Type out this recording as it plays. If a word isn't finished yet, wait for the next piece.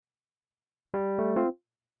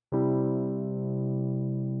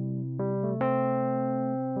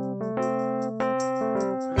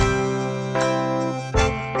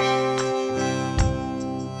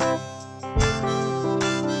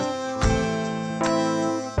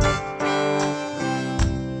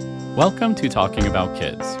Welcome to Talking About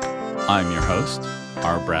Kids. I'm your host,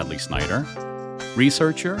 R. Bradley Snyder,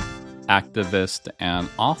 researcher, activist, and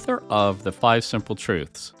author of The 5 Simple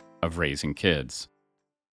Truths of Raising Kids.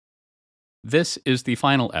 This is the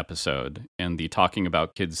final episode in the Talking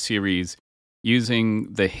About Kids series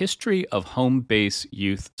using the history of home-based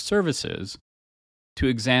youth services to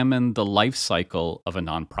examine the life cycle of a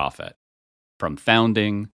nonprofit, from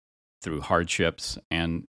founding through hardships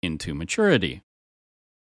and into maturity.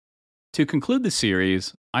 To conclude the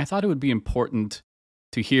series, I thought it would be important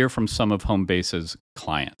to hear from some of Homebase's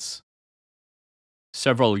clients.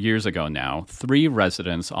 Several years ago now, 3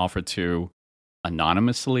 residents offered to,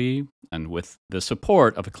 anonymously and with the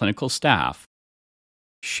support of a clinical staff,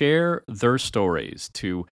 share their stories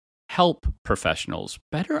to help professionals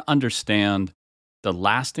better understand the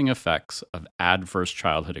lasting effects of adverse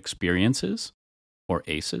childhood experiences, or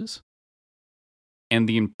ACEs, and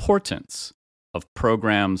the importance of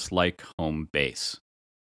programs like Homebase.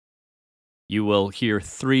 You will hear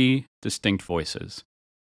 3 distinct voices,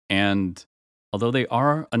 and although they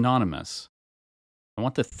are anonymous, I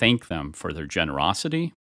want to thank them for their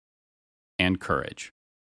generosity and courage.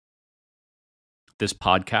 This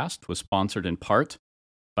podcast was sponsored in part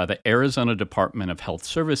by the Arizona Department of Health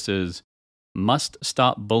Services Must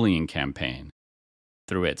Stop Bullying campaign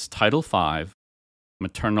through its Title V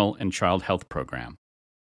Maternal and Child Health Program.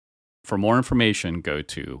 For more information, go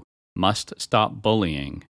to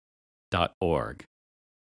muststopbullying.org.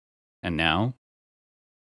 And now,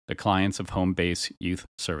 the clients of Homebase Youth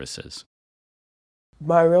Services.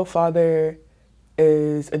 My real father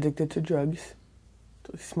is addicted to drugs.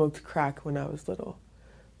 He smoked crack when I was little.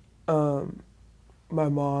 My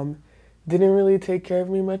mom didn't really take care of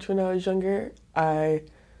me much when I was younger. I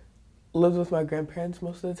lived with my grandparents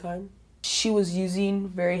most of the time. She was using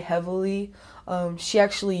very heavily. She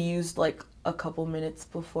actually used like a couple minutes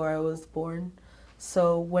before I was born.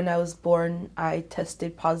 So when I was born, I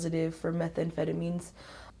tested positive for methamphetamines.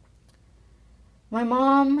 My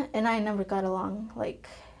mom and I never got along.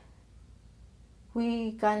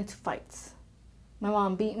 We got into fights. My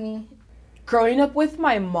mom beat me. Growing up with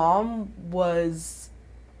my mom was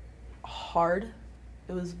hard.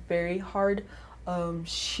 It was very hard.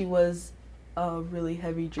 She was a really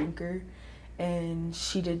heavy drinker, and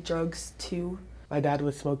she did drugs too. My dad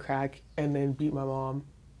would smoke crack and then beat my mom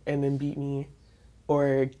and then beat me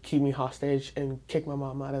or keep me hostage and kick my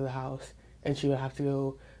mom out of the house, and she would have to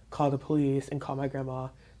go call the police and call my grandma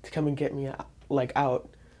to come and get me out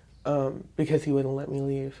because he wouldn't let me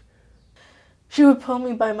leave. She would pull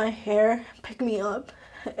me by my hair, pick me up,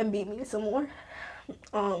 and beat me some more.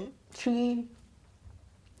 She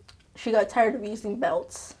got tired of using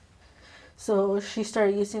belts, so she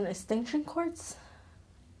started using extension cords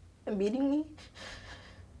and beating me.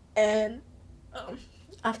 And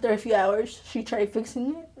after a few hours, she tried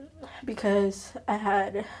fixing it because I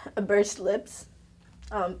had a burst lips,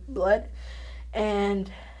 blood, and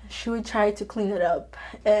she would try to clean it up.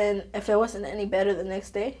 And if it wasn't any better the next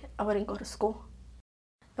day, I wouldn't go to school.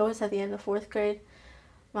 It was at the end of 4th grade.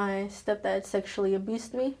 My stepdad sexually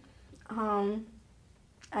abused me. I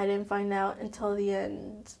didn't find out until the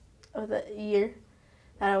end of the year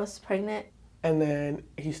that I was pregnant. And then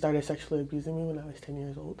he started sexually abusing me when I was 10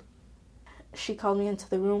 years old. She called me into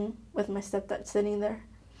the room with my stepdad sitting there.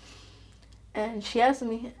 And she asked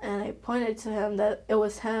me, and I pointed to him that it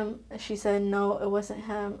was him. And she said, no, it wasn't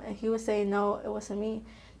him. And he was saying, no, it wasn't me.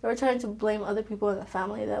 They were trying to blame other people in the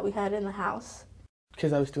family that we had in the house.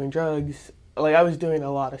 Because I was doing drugs. I was doing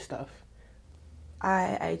a lot of stuff.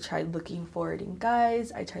 I tried looking for it in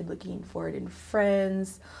guys. I tried looking for it in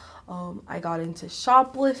friends. I got into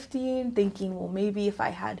shoplifting, thinking, well, maybe if I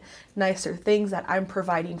had nicer things that I'm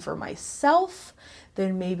providing for myself,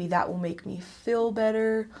 then maybe that will make me feel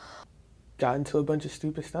better. Got into a bunch of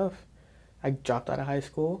stupid stuff. I dropped out of high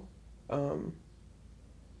school. I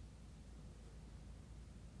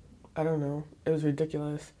don't know. It was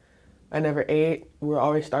ridiculous. I never ate. We were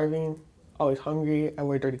always starving, always hungry. I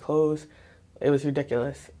wore dirty clothes. It was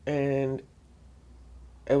ridiculous. And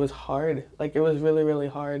it was hard. It was really, really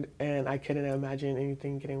hard. And I couldn't imagine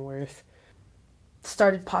anything getting worse.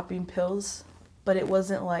 Started popping pills, but it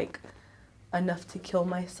wasn't enough to kill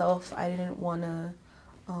myself. I didn't want to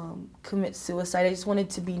commit suicide. I just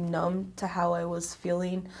wanted to be numb to how I was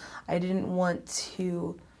feeling. I didn't want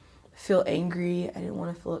to feel angry. I didn't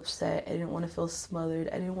want to feel upset. I didn't want to feel smothered.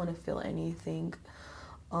 I didn't want to feel anything.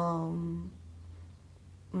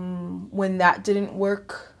 When that didn't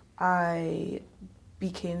work, I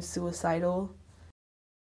became suicidal.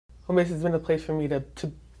 Homebase has been a place for me to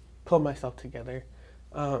pull myself together.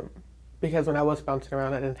 because when I was bouncing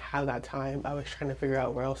around, I didn't have that time. I was trying to figure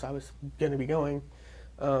out where else I was going to be going.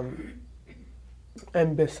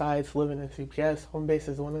 And besides living in CPS, home base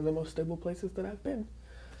is one of the most stable places that I've been.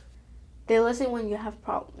 They listen when you have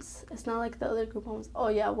problems. It's not like the other group homes. Oh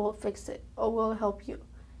yeah, we'll fix it. Oh, we'll help you.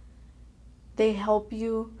 They help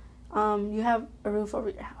you. You have a roof over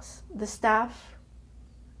your house. The staff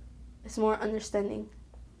is more understanding.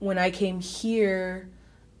 When I came here,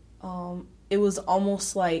 it was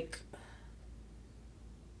almost like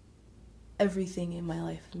everything in my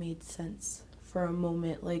life made sense for a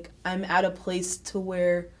moment. Like, I'm at a place to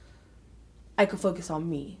where I could focus on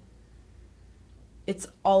me. It's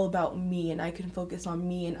all about me, and I can focus on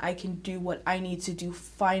me, and I can do what I need to do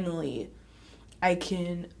finally. I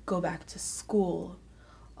can go back to school,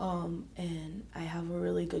 and I have a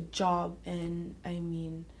really good job, and I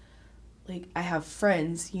mean, like, I have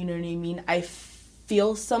friends, you know what I mean? I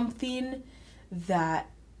feel something that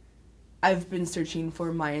I've been searching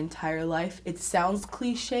for my entire life. It sounds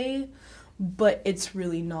cliche, but it's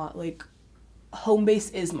really not. Like, home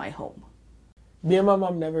base is my home. Me and my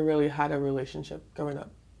mom never really had a relationship growing up.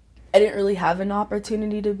 I didn't really have an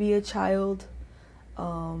opportunity to be a child,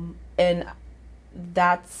 and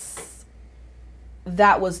that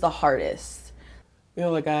was the hardest. You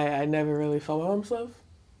know, like, I never really felt my mom's love,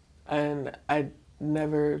 and I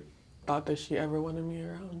never thought that she ever wanted me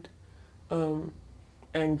around.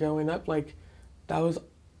 And growing up, like, that was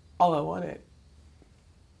all I wanted.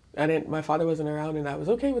 My father wasn't around, and I was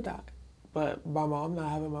okay with that. But my mom, not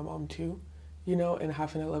having my mom too, you know, and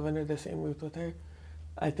having to live under the same roof with her,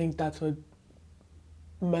 I think that's what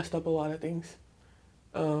messed up a lot of things.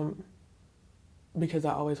 Because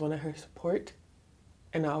I always wanted her support,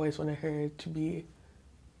 and I always wanted her to be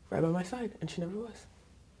right by my side, and she never was.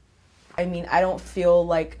 I mean, I don't feel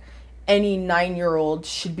like any 9-year-old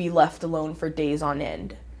should be left alone for days on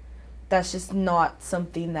end. That's just not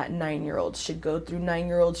something that 9-year-olds should go through.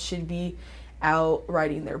 9-year-olds should be out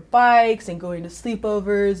riding their bikes and going to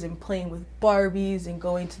sleepovers and playing with Barbies and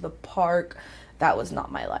going to the park. That was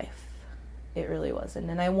not my life. It really wasn't,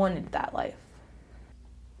 and I wanted that life.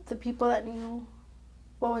 The people that knew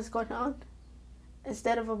what was going on,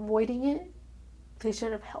 instead of avoiding it, they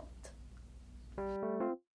should have helped.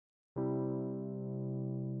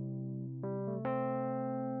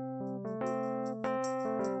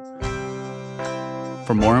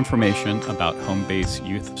 For more information about home base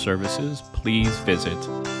youth services, please visit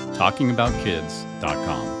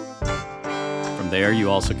talkingaboutkids.com. From there, you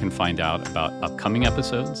also can find out about upcoming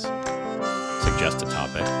episodes, suggest a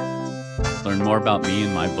topic, learn more about me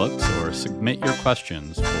and my books, or submit your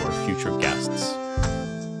questions for future guests.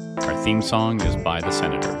 Our theme song is by The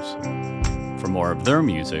Senators. For more of their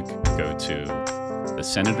music, go to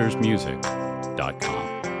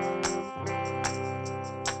thesenatorsmusic.com.